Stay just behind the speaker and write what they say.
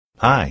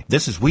Hi,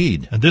 this is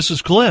Weed. And this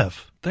is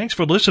Cliff. Thanks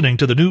for listening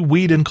to the new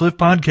Weed and Cliff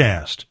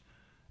podcast.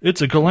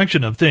 It's a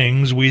collection of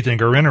things we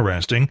think are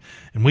interesting,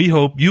 and we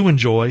hope you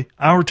enjoy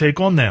our take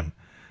on them.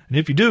 And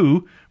if you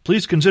do,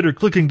 please consider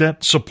clicking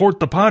that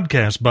support the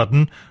podcast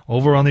button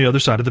over on the other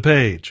side of the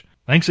page.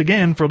 Thanks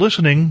again for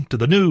listening to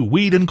the new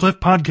Weed and Cliff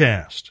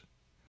podcast.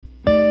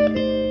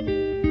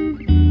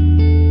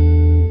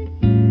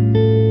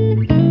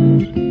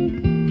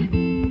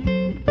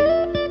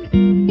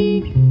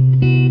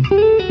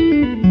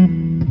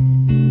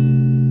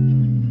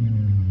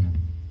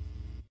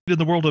 In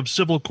the world of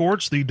civil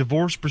courts, the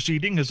divorce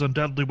proceeding is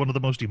undoubtedly one of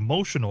the most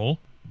emotional,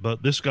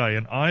 but this guy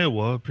in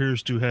Iowa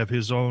appears to have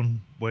his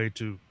own way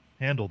to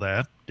handle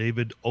that.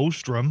 David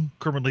Ostrom,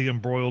 currently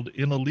embroiled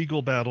in a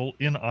legal battle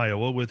in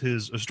Iowa with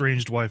his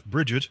estranged wife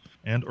Bridget,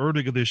 and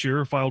earlier this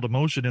year filed a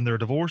motion in their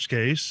divorce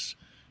case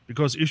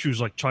because issues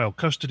like child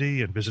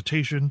custody and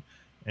visitation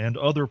and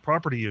other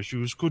property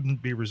issues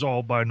couldn't be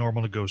resolved by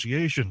normal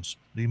negotiations.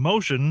 The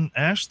motion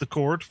asked the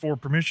court for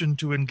permission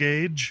to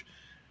engage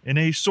in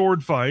a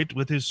sword fight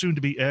with his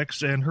soon-to-be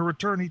ex and her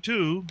attorney,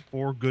 too,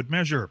 for good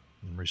measure.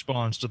 In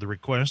response to the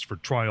request for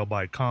trial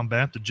by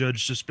combat, the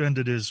judge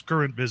suspended his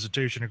current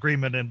visitation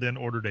agreement and then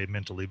ordered a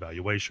mental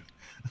evaluation.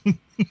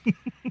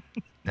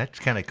 That's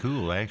kind of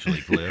cool,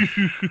 actually, Cliff.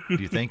 If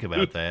you think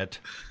about that.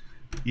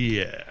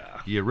 Yeah.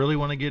 You really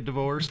want to get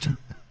divorced?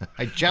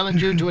 I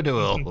challenge you to a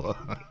duel.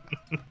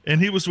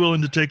 And he was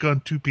willing to take on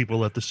two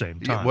people at the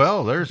same time.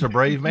 Well, there's a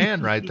brave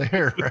man right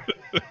there.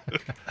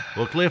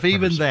 Well, Cliff,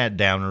 even that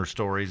downer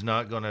story is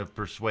not going to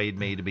persuade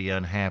me to be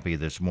unhappy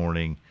this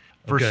morning.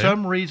 For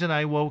some reason,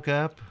 I woke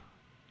up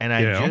and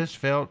I just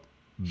felt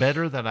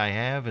better than I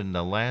have in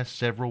the last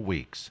several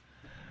weeks.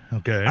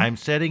 Okay. I'm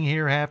sitting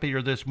here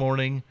happier this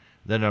morning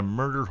than a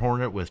murder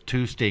hornet with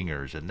two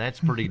stingers, and that's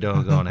pretty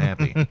doggone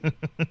happy.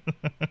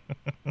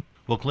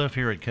 Well, Cliff,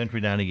 here at Country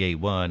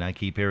 98.1, I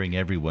keep hearing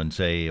everyone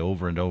say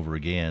over and over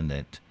again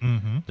that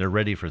they're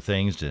ready for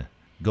things to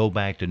go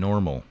back to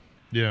normal.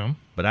 Yeah.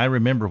 But I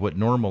remember what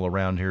normal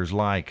around here is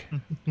like.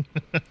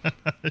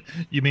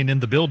 You mean in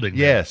the building?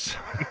 Yes.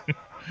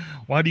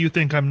 Why do you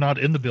think I'm not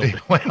in the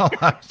building? Well,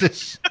 I'm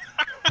just...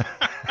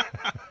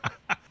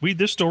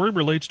 This story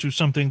relates to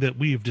something that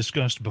we've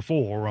discussed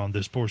before on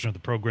this portion of the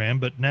program,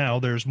 but now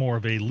there's more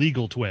of a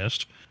legal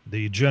twist.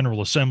 The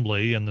General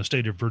Assembly in the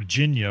state of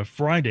Virginia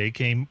Friday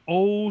came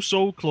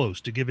so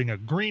close to giving a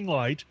green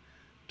light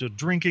to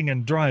drinking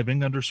and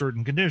driving under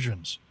certain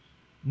conditions.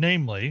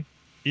 Namely,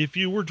 if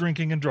you were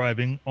drinking and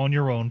driving on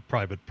your own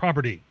private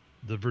property.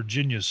 The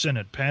Virginia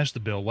Senate passed the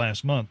bill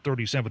last month,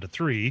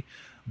 37-3,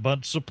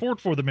 but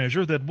support for the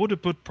measure that would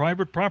have put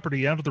private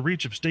property out of the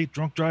reach of state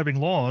drunk driving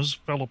laws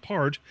fell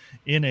apart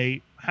in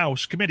a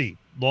House committee.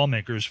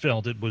 Lawmakers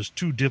felt it was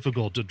too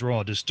difficult to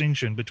draw a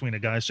distinction between a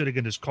guy sitting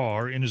in his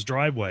car in his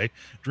driveway,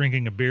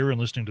 drinking a beer and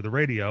listening to the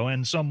radio,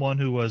 and someone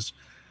who was,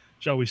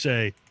 shall we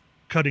say,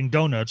 cutting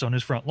donuts on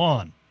his front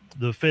lawn.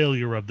 The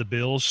failure of the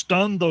bill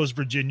stunned those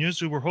Virginians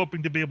who were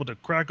hoping to be able to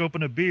crack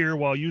open a beer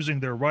while using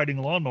their riding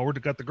lawnmower to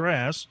cut the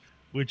grass,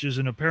 which is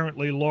an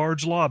apparently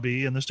large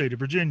lobby in the state of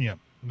Virginia,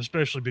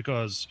 especially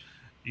because,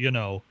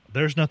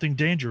 there's nothing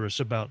dangerous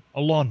about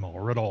a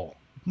lawnmower at all.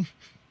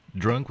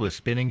 Drunk with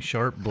spinning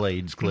sharp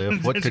blades,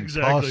 Cliff. What could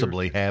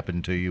possibly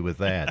happen to you with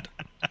that?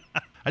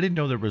 I didn't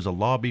know there was a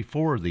lobby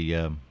for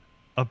the...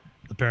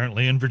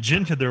 Apparently in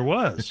Virginia there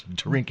was.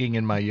 Drinking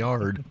in my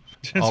yard,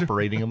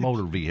 operating a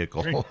motor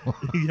vehicle.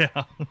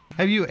 Yeah.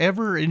 Have you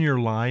ever in your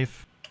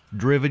life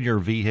driven your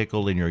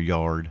vehicle in your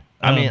yard?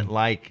 I mean,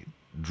 like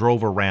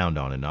drove around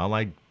on it, not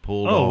like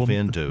pulled off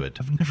into it.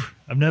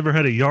 I've never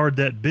had a yard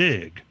that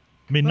big.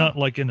 I mean, not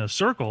like in a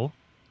circle.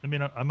 I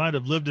mean, I might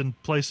have lived in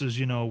places,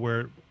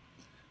 where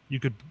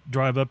you could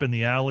drive up in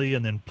the alley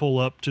and then pull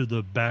up to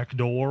the back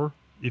door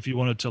if you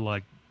wanted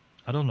to,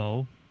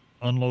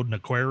 unload an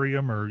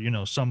aquarium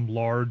or, some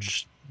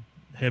large,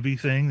 heavy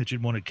thing that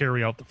you'd want to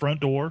carry out the front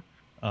door.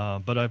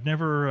 But I've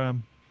never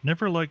went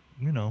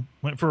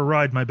for a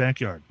ride in my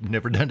backyard.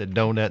 Never done a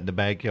donut in the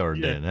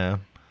backyard then, huh?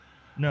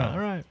 No. All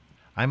right.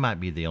 I might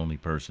be the only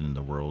person in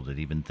the world that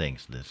even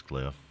thinks this,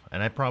 Cliff,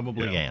 and I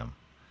probably am.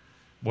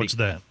 What's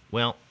that?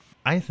 Well,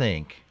 I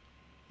think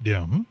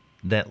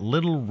that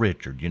little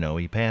Richard,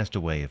 he passed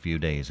away a few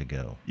days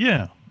ago.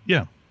 Yeah.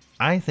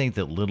 I think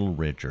that little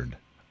Richard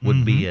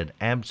would be an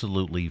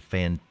absolutely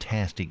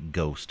fantastic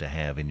ghost to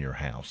have in your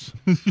house.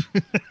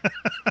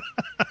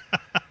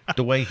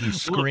 The way he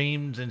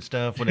screams and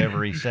stuff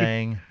whenever he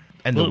sang.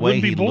 And the way it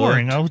wouldn't be he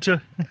boring, looked.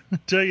 I'll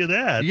tell you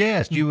that.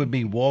 Yes, you would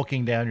be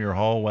walking down your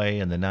hallway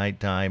in the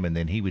nighttime, and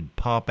then he would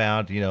pop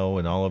out, in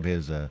all of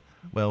his,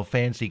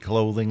 fancy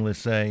clothing, let's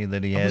say,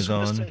 that he has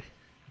on.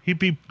 He'd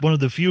be one of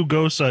the few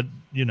ghosts I,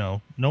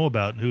 know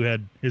about who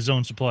had his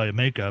own supply of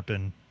makeup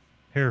and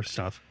hair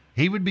stuff.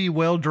 He would be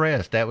well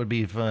dressed. That would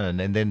be fun.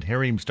 And then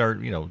hear him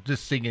start,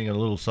 just singing a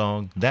little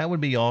song. That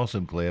would be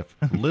awesome, Cliff.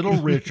 Little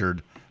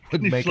Richard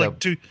would make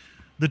up.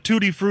 The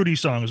Tutti Frutti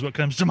song is what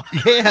comes to mind.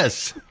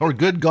 Yes. Or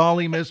Good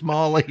Golly, Miss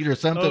Molly, or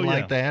something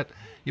like that.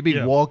 You'd be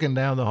Yeah. walking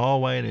down the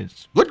hallway and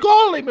it's, good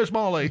golly, Miss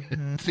Molly.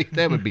 See,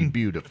 that would be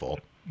beautiful.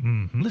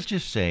 Let's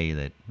just say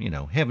that,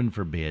 heaven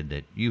forbid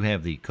that you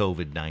have the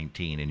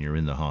COVID-19 and you're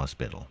in the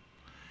hospital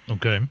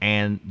Okay.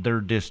 and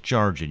they're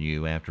discharging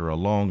you after a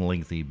long,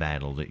 lengthy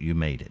battle that you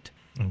made it.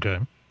 Okay.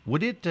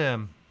 Would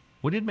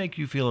it make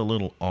you feel a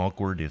little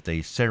awkward if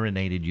they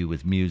serenaded you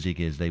with music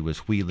as they was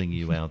wheeling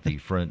you out the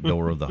front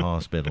door of the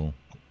hospital?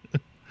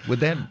 Would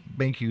that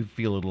make you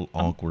feel a little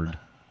awkward?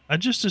 I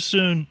just as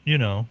soon,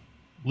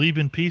 leave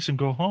in peace and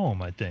go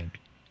home, I think.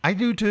 I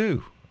do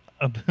too.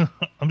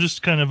 I'm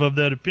just kind of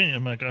that opinion.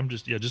 I'm like,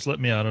 just let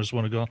me out. I just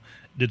want to go.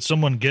 Did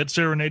someone get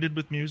serenaded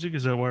with music?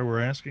 Is that why we're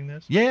asking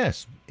this?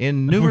 Yes,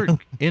 in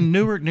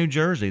Newark, New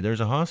Jersey, there's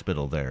a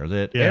hospital there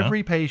that Yeah.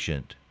 every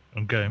patient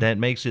Okay. that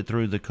makes it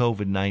through the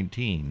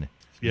COVID-19,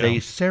 Yeah. they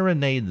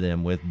serenade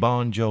them with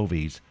Bon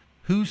Jovi's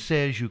 "Who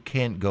Says You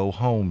Can't Go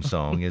Home"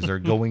 song as they're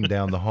going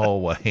down the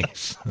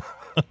hallways.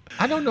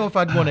 I don't know if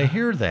I'd want to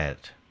hear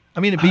that. I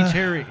mean, it beats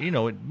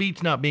it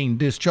beats not being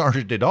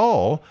discharged at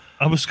all.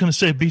 I was going to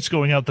say beats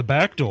going out the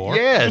back door.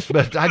 Yes,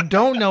 but I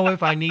don't know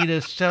if I need a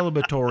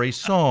celebratory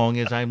song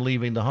as I'm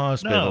leaving the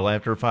hospital No.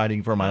 after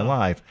fighting for my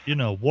life.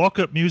 Walk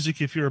up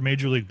music if you're a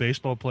Major League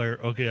Baseball player.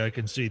 Okay, I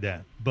can see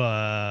that.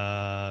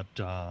 But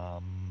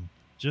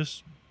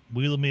just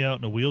wheeling me out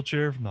in a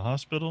wheelchair from the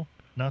hospital,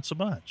 not so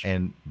much.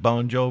 And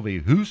Bon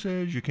Jovi, "Who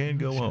Says You Can't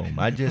Go Home?"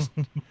 I just,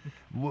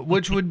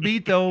 which would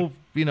beat though,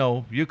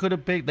 they could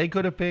have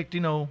picked,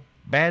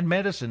 Bad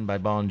Medicine by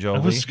Bon I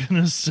was Jovi.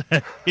 going to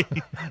say,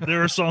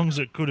 there are songs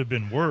that could have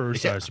been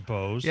worse, Yeah. I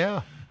suppose.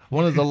 Yeah.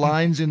 One of the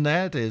lines in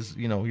that is,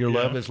 your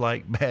love Yeah. is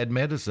like bad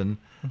medicine.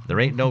 There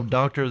ain't no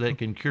doctor that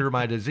can cure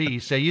my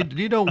disease. Say you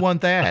don't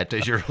want that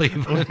as you're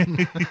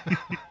leaving.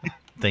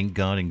 Thank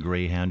God in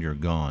Greyhound you're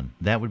gone.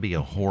 That would be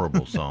a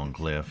horrible song,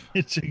 Cliff.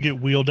 To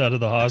get wheeled out of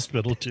the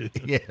hospital, too.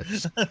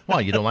 Yes. Why,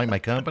 you don't like my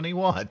company?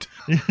 What?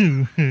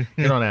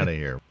 Get on out of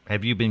here.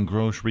 Have you been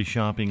grocery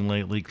shopping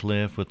lately,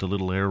 Cliff, with the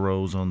little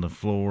arrows on the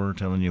floor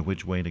telling you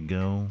which way to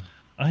go?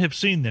 I have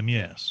seen them,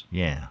 yes.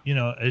 Yeah.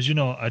 As you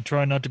know, I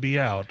try not to be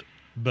out,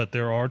 but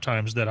there are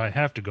times that I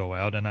have to go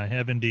out, and I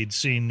have indeed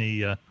seen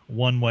the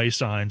one-way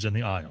signs in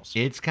the aisles.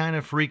 It's kind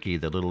of freaky,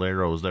 the little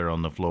arrows there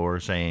on the floor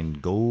saying,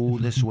 go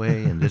this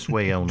way and this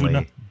way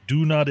only.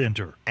 Do not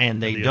enter.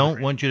 And they The don't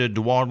other want you to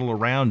dawdle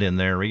around in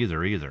there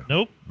either.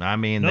 Nope. I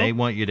mean, they Nope.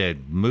 want you to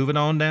move it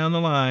on down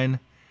the line.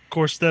 Of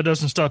course, that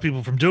doesn't stop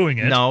people from doing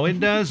it. No, it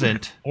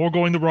doesn't. Or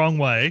going the wrong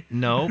way.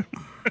 No,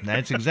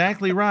 that's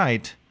exactly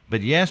right.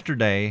 But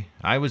yesterday,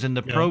 I was in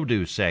the Yeah.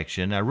 produce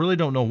section. I really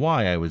don't know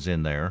why I was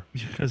in there,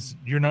 Because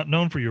you're not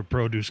known for your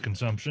produce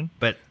consumption.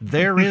 but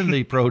there in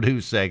the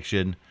produce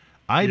section,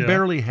 I Yeah.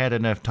 barely had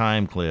enough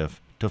time,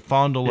 Cliff, to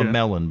fondle a Yeah.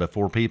 melon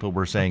before people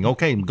were saying,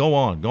 okay, go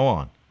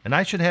on. And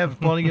I should have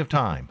plenty of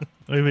time.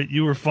 Wait a minute,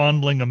 you were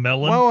fondling a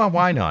melon? Well,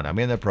 why not? I'm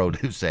in the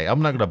produce section.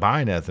 I'm not going to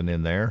buy nothing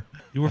in there.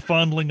 You were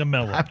fondling a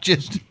melon. I'm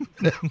just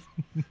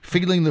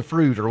feeling the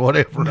fruit or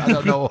whatever. I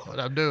don't know what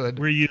I'm doing.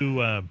 Were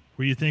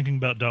you thinking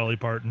about Dolly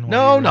Parton?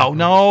 No. while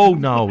you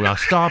were- Now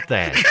stop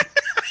that.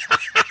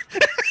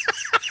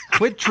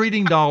 Quit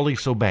treating Dolly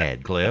so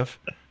bad, Cliff.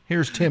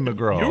 Here's Tim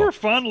McGraw. You were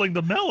fondling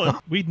the melon.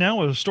 We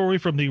now have a story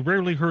from the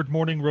rarely heard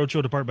morning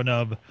roadshow department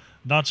of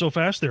Not So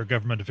Fast There,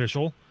 government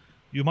official.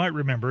 You might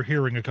remember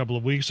hearing a couple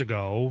of weeks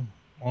ago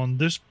on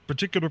this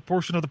particular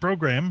portion of the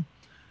program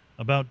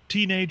about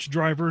teenage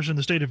drivers in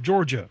the state of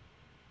Georgia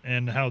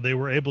and how they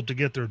were able to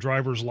get their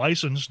driver's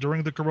license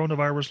during the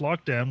coronavirus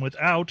lockdown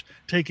without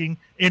taking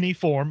any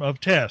form of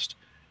test,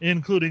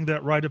 including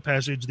that rite of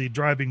passage, the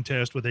driving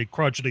test with a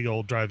crotchety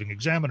old driving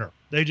examiner.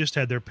 They just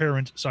had their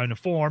parents sign a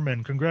form,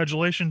 and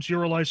congratulations,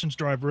 you're a licensed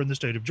driver in the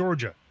state of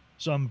Georgia.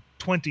 Some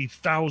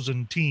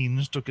 20,000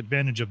 teens took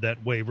advantage of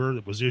that waiver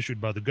that was issued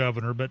by the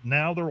governor, but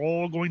now they're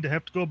all going to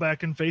have to go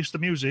back and face the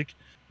music,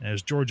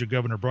 as Georgia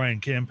Governor Brian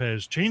Kemp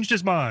has changed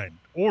his mind,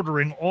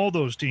 ordering all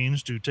those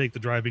teens to take the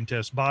driving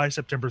test by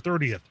September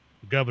 30th.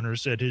 The governor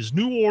said his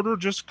new order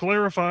just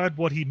clarified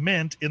what he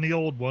meant in the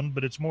old one,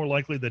 but it's more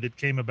likely that it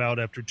came about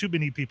after too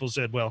many people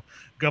said, well,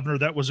 Governor,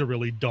 that was a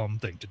really dumb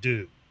thing to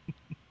do.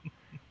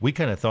 We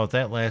kind of thought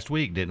that last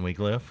week, didn't we,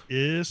 Cliff?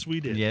 Yes, we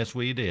did. Yes,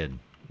 we did.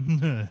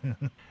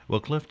 Well,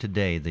 Cliff,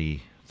 today, the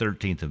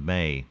 13th of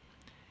May,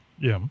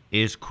 Yeah,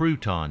 is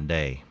Crouton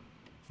Day.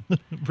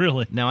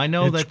 really. Now, I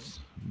know It's that's...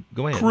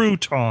 Go ahead.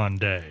 Crouton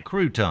Day.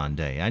 Crouton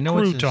Day. I know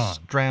it's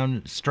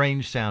Crouton. a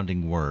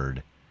strange-sounding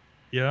word.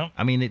 Yeah.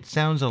 I mean, it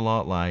sounds a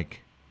lot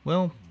like,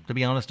 well, to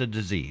be honest, a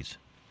disease.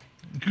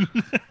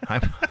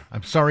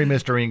 I'm sorry,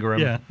 Mr. Ingram.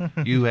 Yeah.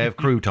 You have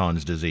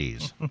Crouton's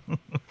disease.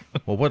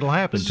 Well, what'll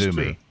happen This is to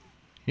true.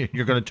 me?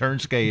 You're going to turn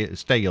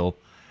stale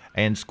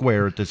and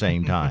square at the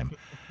same time.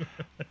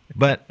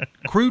 But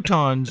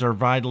croutons are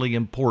vitally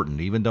important,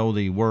 even though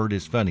the word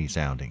is funny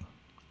sounding.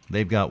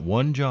 They've got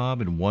one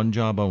job and one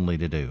job only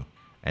to do,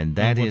 and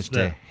that what's is to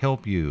that?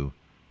 help you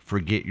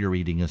forget you're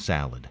eating a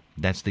salad.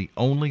 That's the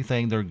only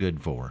thing they're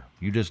good for.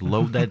 You just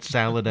load that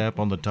salad up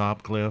on the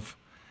top, Cliff.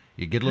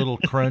 You get a little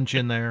crunch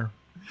in there,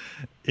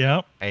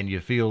 Yeah. and you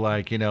feel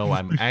like,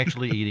 I'm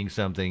actually eating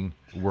something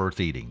worth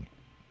eating.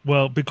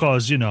 Well,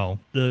 because,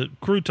 the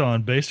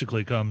crouton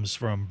basically comes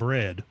from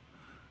bread.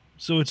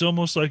 So it's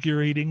almost like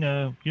you're eating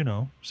a,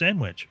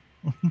 sandwich.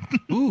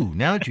 Ooh,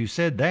 now that you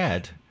said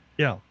that,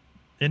 Yeah.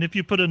 And if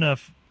you put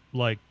enough,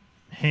 like,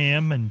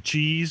 ham and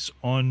cheese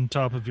on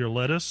top of your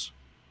lettuce,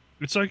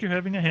 it's like you're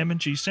having a ham and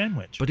cheese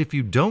sandwich. but if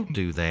you don't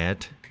do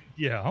that,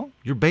 Yeah.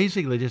 you're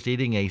basically just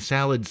eating a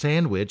salad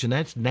sandwich, and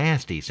that's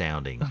nasty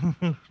sounding.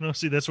 No,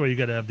 see, that's why you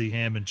got to have the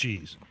ham and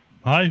cheese.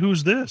 Hi,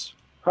 who's this?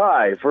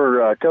 Hi,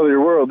 for Color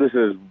Your World, this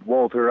is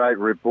Walter Wright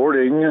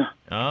reporting.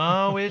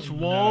 Oh, it's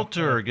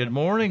Walter. Good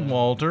morning,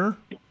 Walter.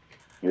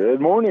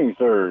 Good morning,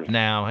 sir.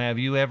 Now, have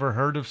you ever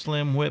heard of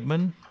Slim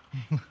Whitman?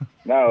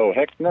 No,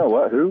 heck no.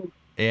 What? Who?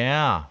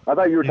 Yeah. I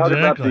thought you were talking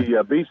Exactly.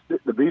 about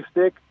the beef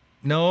stick.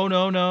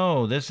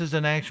 No. This is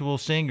an actual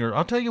singer.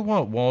 I'll tell you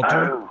what,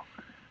 Walter. Oh,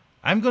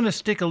 I'm going to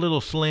stick a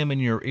little Slim in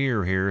your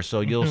ear here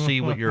so you'll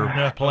see what you're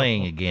No.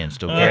 playing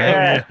against, Oh,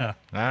 okay? yeah.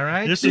 All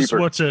right? This is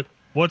Deeper.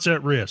 what's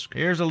at risk.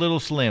 Here's a little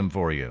Slim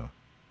for you.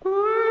 Yeah.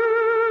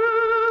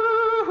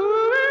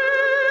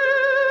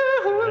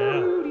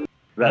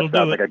 that That'll do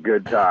sounds it. like a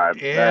good time.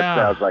 Yeah. That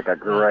sounds like a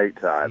great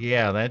time.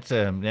 Yeah,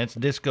 that's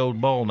disco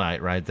ball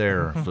night right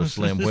there for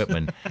Slim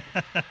Whitman.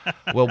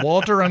 Well,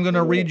 Walter, I'm going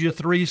to read you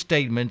 3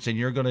 statements, and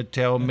you're going to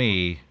tell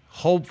me,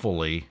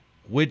 hopefully,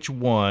 which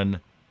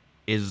one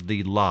is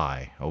the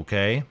lie,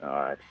 okay? All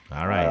right.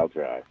 All right. I'll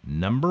try.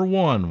 Number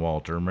 1,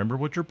 Walter, remember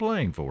what you're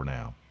playing for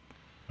now.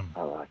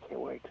 Oh, I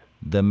can't wait.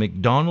 The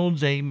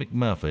McDonald's A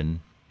McMuffin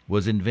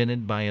was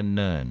invented by a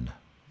nun.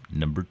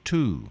 Number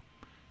 2,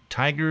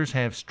 tigers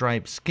have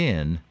striped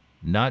skin,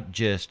 not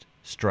just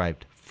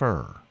striped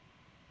fur.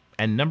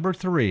 And number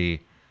 3,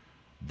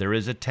 there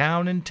is a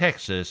town in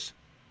Texas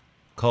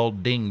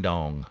called Ding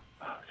Dong.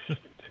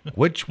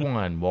 Which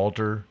one,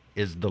 Walter,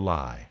 is the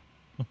lie?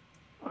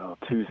 Well,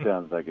 2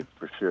 sounds like it's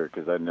for sure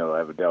because I know I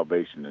have a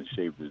Dalmatian and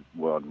shaved his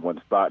well in one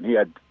spot, and he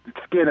had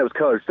skin that was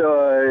colored.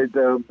 So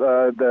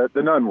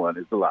the nun one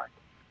is the lie.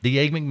 The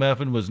Egg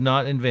McMuffin was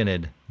not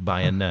invented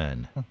by a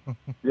nun.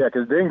 Yeah,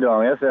 because Ding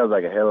Dong, that sounds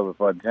like a hell of a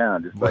fun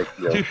town. Just like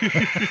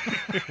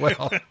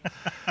Well,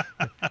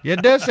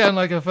 it does sound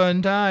like a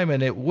fun time,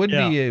 and it would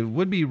Yeah. be it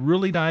would be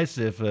really nice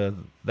if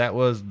that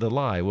was the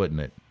lie, wouldn't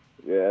it?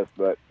 yes,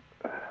 but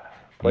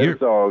play You're- the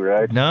song,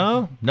 right?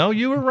 No,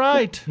 you were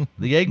right.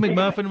 The Egg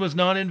McMuffin was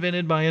not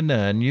invented by a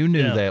nun. You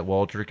knew Yeah. that,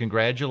 Walter.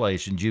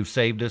 Congratulations. You've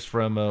saved us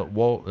from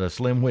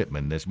Slim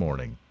Whitman this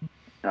morning.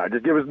 All right,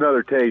 just give us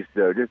another taste,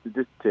 though. Just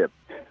a tip.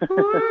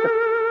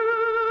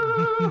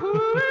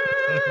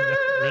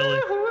 Really?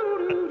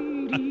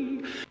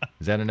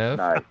 Is that enough?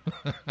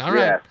 Nice. All right.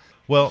 Yeah.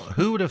 Well,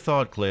 who would have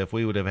thought, Cliff,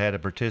 we would have had a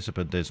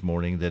participant this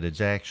morning that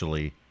has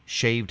actually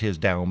shaved his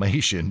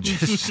Dalmatian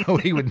just so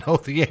he would know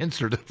the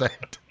answer to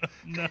that?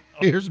 No.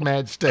 Here's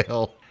Matt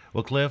Stell.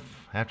 Well,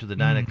 Cliff, after the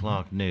 9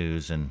 o'clock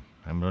news, and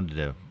I'm going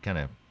to kind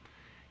of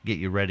get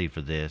you ready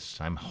for this,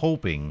 I'm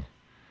hoping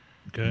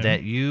Okay.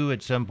 that you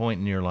at some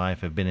point in your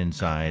life have been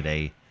inside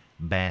a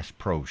Bass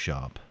Pro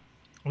Shop.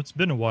 It's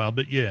been a while,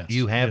 but yes.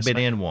 You have Yes, been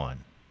I- in one.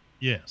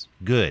 Yes.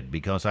 Good,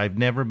 because I've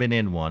never been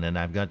in one, and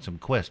I've got some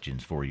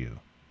questions for you.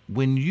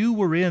 When you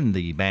were in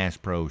the Bass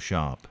Pro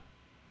Shop,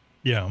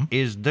 Yeah.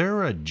 is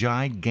there a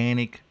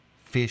gigantic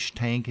fish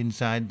tank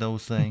inside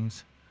those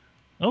things?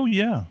 Oh,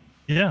 yeah.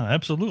 Yeah,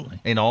 absolutely.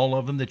 In all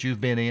of them that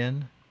you've been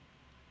in?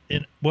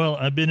 Well,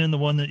 I've been in the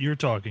one that you're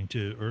talking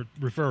to or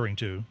referring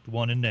to, the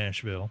one in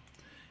Nashville.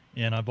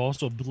 And I've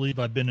also believe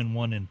I've been in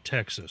one in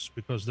Texas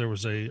because there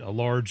was a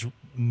large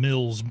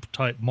Mills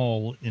type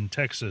mall in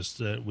Texas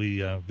that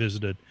we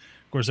visited.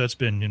 Of course, that's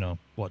been,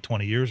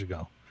 20 years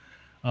ago.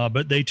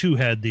 But they too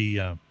had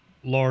the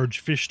large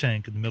fish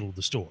tank in the middle of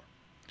the store.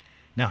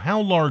 Now,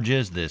 how large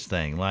is this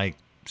thing? Like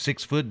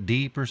 6 foot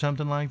deep or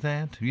something like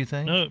that, you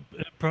think? No,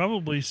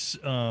 probably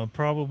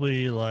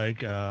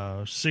like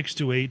 6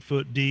 to 8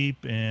 foot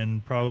deep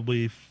and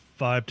probably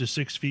 5 to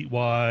 6 feet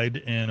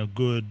wide and a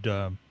good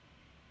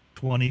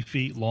 20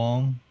 feet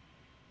long.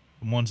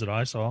 The ones that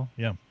I saw,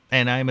 yeah,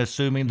 And I'm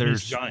assuming it's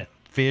there's giant.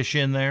 fish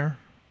in there?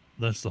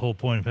 That's the whole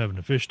point of having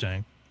a fish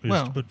tank is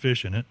Well, to put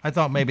fish in it. I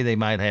thought maybe they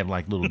might have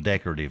like little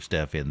decorative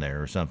stuff in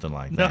there or something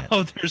like that.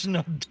 No, there's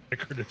no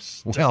decorative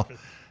stuff. Well,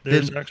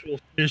 There's then- actual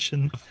fish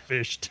in the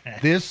fish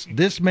tank.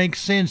 This makes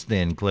sense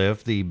then,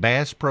 Cliff. The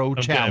Bass Pro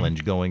Okay.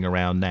 Challenge going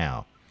around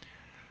now.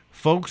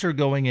 Folks are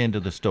going into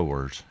the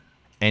stores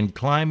and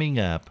climbing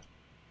up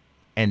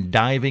and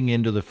diving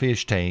into the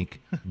fish tank,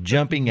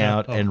 jumping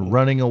out and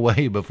running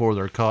away before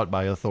they're caught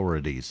by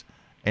authorities.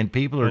 And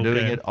people are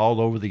doing Okay. it all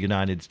over the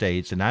United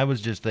States. And I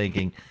was just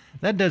thinking,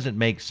 that doesn't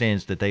make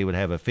sense that they would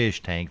have a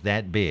fish tank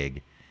that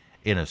big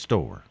in a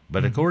store.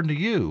 But according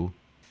to you,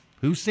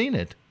 who's seen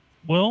it?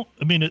 Well,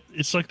 I mean,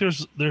 it's like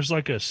there's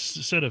like a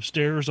set of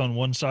stairs on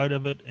one side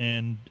of it,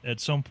 and at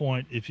some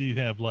point, if you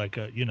have like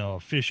a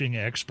fishing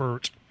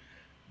expert,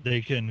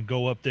 they can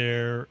go up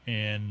there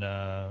and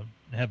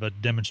have a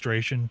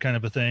demonstration kind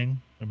of a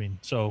thing. I mean,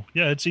 so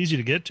yeah, it's easy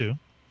to get to.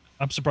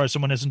 I'm surprised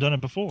someone hasn't done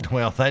it before.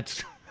 Well,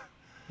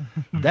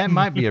 that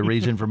might be a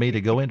reason for me to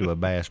go into a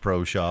Bass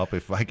Pro Shop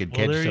if I could Well,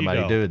 catch there you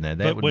somebody go. doing that.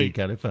 That But would be wait.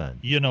 kind of fun.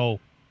 You know,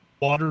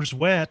 water's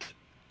wet.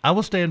 I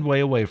will stand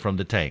way away from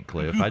the tank,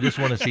 Cliff. I just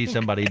want to see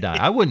somebody die.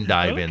 I wouldn't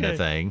dive in the Okay.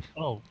 thing.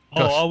 Oh,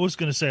 I was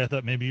going to say, I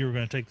thought maybe you were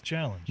going to take the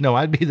challenge. No,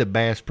 I'd be the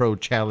Bass Pro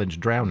Challenge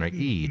Drowner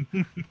E.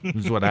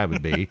 Is what I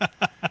would be.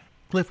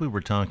 Cliff, we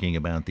were talking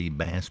about the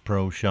Bass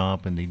Pro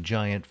Shop and the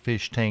giant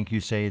fish tank you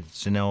say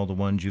it's in all the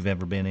ones you've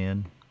ever been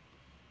in.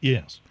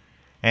 Yes.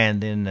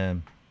 And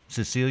then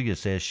Cecilia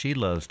says she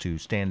loves to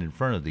stand in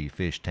front of the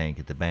fish tank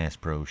at the Bass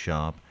Pro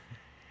Shop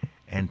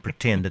and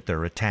pretend that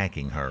they're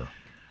attacking her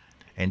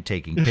and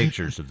taking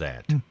pictures of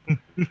that,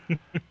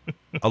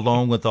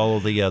 along with all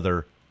of the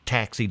other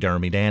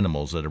taxidermied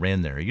animals that are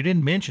in there. You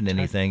didn't mention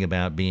anything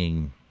about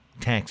being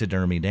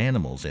taxidermied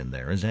animals in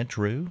there. Is that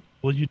true?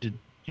 Well, you did.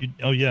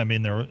 Oh, yeah. I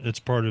mean, it's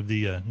part of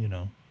the,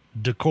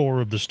 decor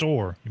of the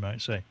store, you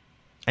might say.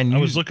 And I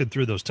was looking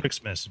through those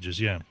text messages,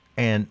 yeah.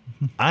 And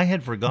I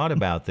had forgot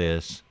about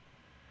this,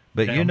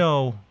 but Yeah. you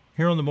know,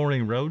 here on the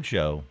Morning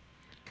Roadshow,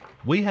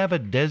 we have a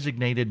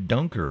designated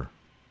dunker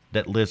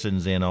that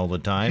listens in all the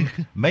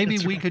time. Maybe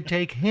we could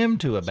take him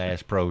to a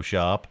Bass Pro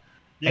Shop,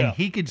 Yeah. and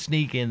he could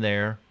sneak in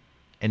there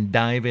and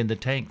dive in the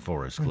tank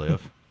for us,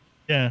 Cliff.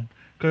 Yeah,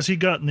 because he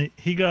got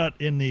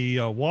in the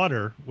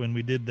water when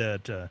we did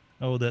that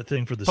that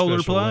thing for the Polar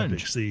Special plunge.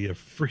 Olympics, the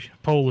free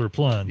polar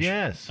plunge.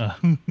 Yes.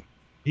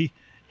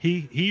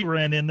 He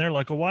ran in there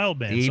like a wild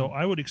man. He- So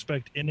I would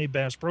expect in a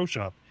Bass Pro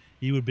Shop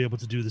he would be able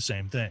to do the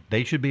same thing.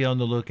 They should be on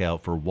the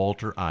lookout for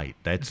Walter Ite.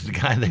 That's the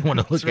guy they want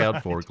to look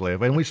out for,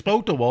 Cliff. And we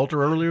spoke to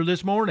Walter earlier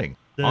this morning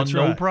That's on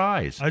No right.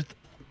 Prize.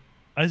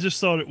 I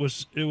just thought it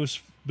was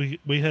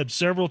we had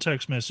several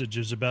text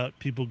messages about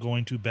people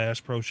going to Bass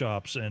Pro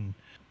Shops, and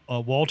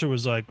Walter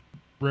was like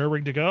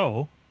raring to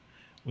go.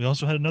 We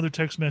also had another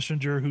text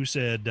messenger who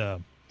said,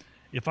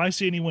 if I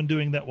see anyone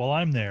doing that while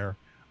I'm there,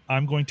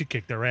 I'm going to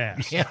kick their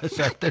ass. Yes,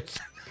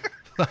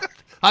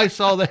 I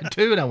saw that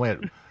too, and I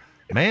went,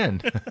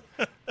 man,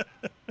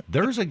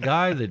 there's a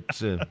guy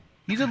that's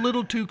he's a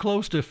little too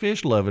close to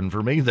fish loving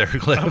for me there,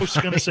 Cliff. I was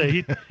going to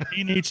say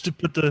he needs to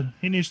put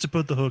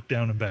the hook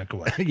down and back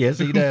away. Yes,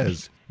 he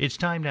does. It's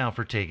time now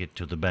for Take It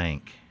to the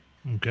Bank.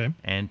 Okay.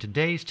 And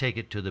today's Take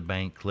It to the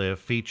Bank, Cliff,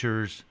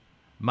 features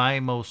my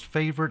most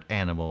favorite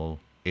animal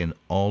in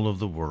all of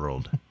the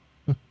world.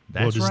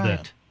 That's What is right.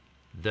 that?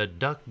 The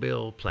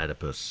duckbill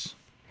platypus.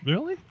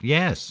 Really?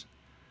 Yes.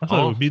 I thought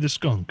Oh. it would be the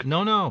skunk.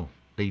 No.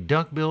 The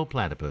duckbill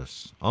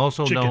platypus,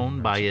 also Chicken known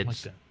or by something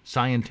its like that.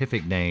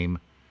 scientific name,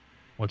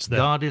 What's that?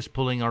 God is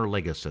pulling our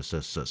legacy.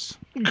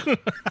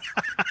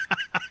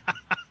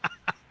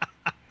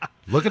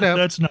 Look it up.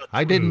 That's not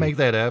I didn't true. make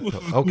that up.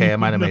 Okay, I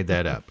might have made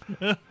that up.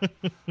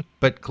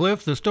 But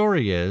Cliff, the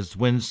story is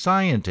when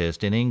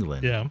scientists in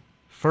England Yeah.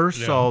 first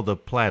Yeah. saw the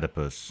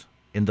platypus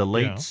in the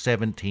late Yeah.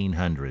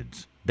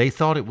 1700s, they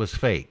thought it was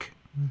fake.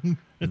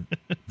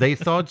 They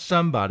thought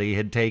somebody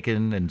had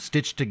taken and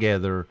stitched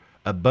together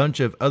a bunch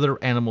of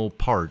other animal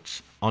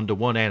parts onto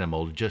one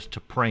animal just to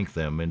prank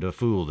them and to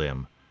fool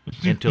them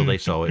until they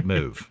saw it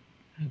move.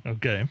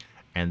 Okay.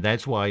 And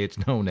that's why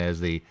it's known as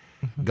the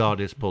God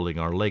is pulling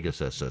our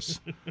legacy.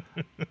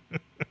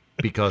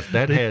 Because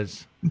that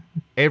has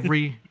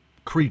every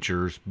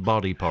creature's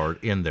body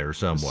part in there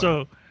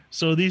somewhere.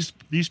 So these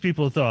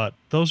people thought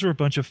those are a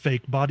bunch of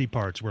fake body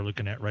parts we're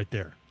looking at right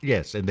there.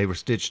 Yes, and they were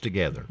stitched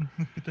together.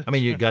 I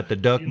mean, you got the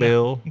duck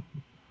bill,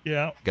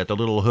 Yeah. got the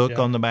little hook Yeah.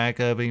 on the back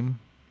of him.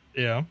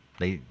 Yeah.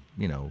 They,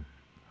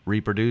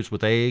 reproduce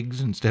with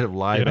eggs instead of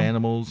live Yeah.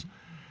 animals.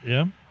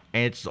 Yeah.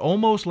 And it's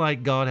almost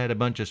like God had a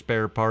bunch of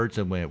spare parts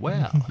and went,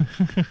 well,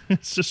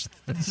 It's just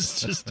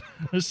let's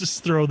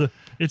just throw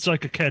it's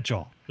like a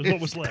catch-all. Is what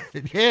was left.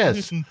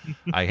 yes,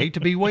 I hate to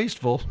be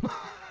wasteful.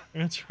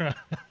 That's right.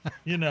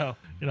 A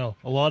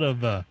lot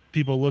of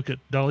people look at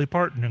Dolly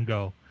Parton and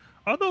go,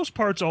 "Are those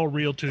parts all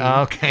real too?"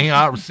 Okay,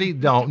 see,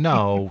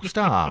 no,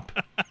 stop.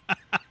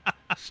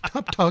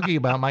 Stop talking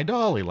about my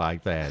dolly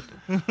like that.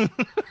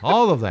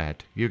 All of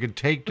that you can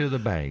take to the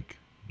bank.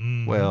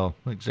 Well,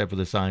 except for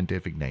the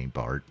scientific name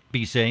part.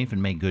 Be safe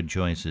and make good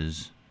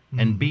choices.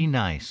 And be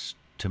nice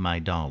to my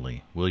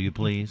dolly, will you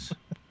please?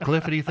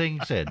 Cliff,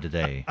 anything said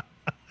today?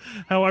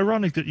 How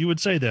ironic that you would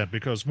say that,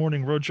 because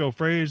Morning Roadshow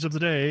phrase of the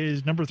day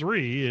is number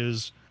 3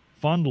 is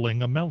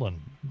fondling a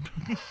melon.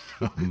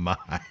 Oh, my.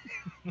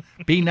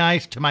 Be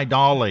nice to my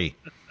dolly.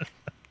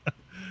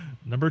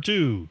 Number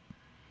 2,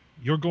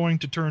 you're going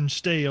to turn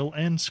stale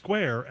and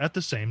square at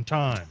the same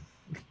time.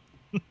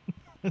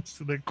 It's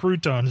the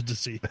croutons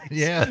disease.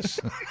 Yes.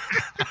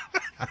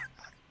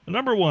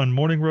 Number 1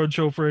 Morning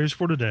Roadshow phrase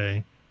for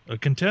today, a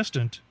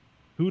contestant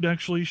who'd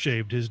actually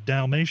shaved his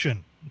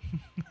Dalmatian.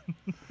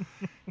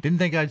 Didn't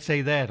think I'd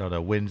say that on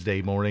a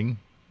Wednesday morning.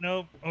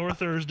 Nope, or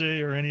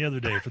Thursday or any other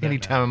day for that Any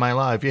matter. time in my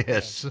life,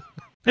 yes.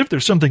 If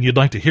there's something you'd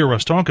like to hear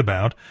us talk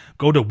about,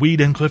 go to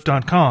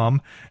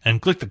weedandcliff.com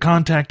and click the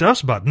Contact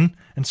Us button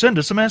and send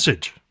us a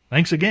message.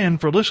 Thanks again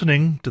for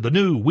listening to the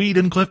new Weed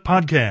and Cliff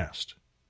podcast.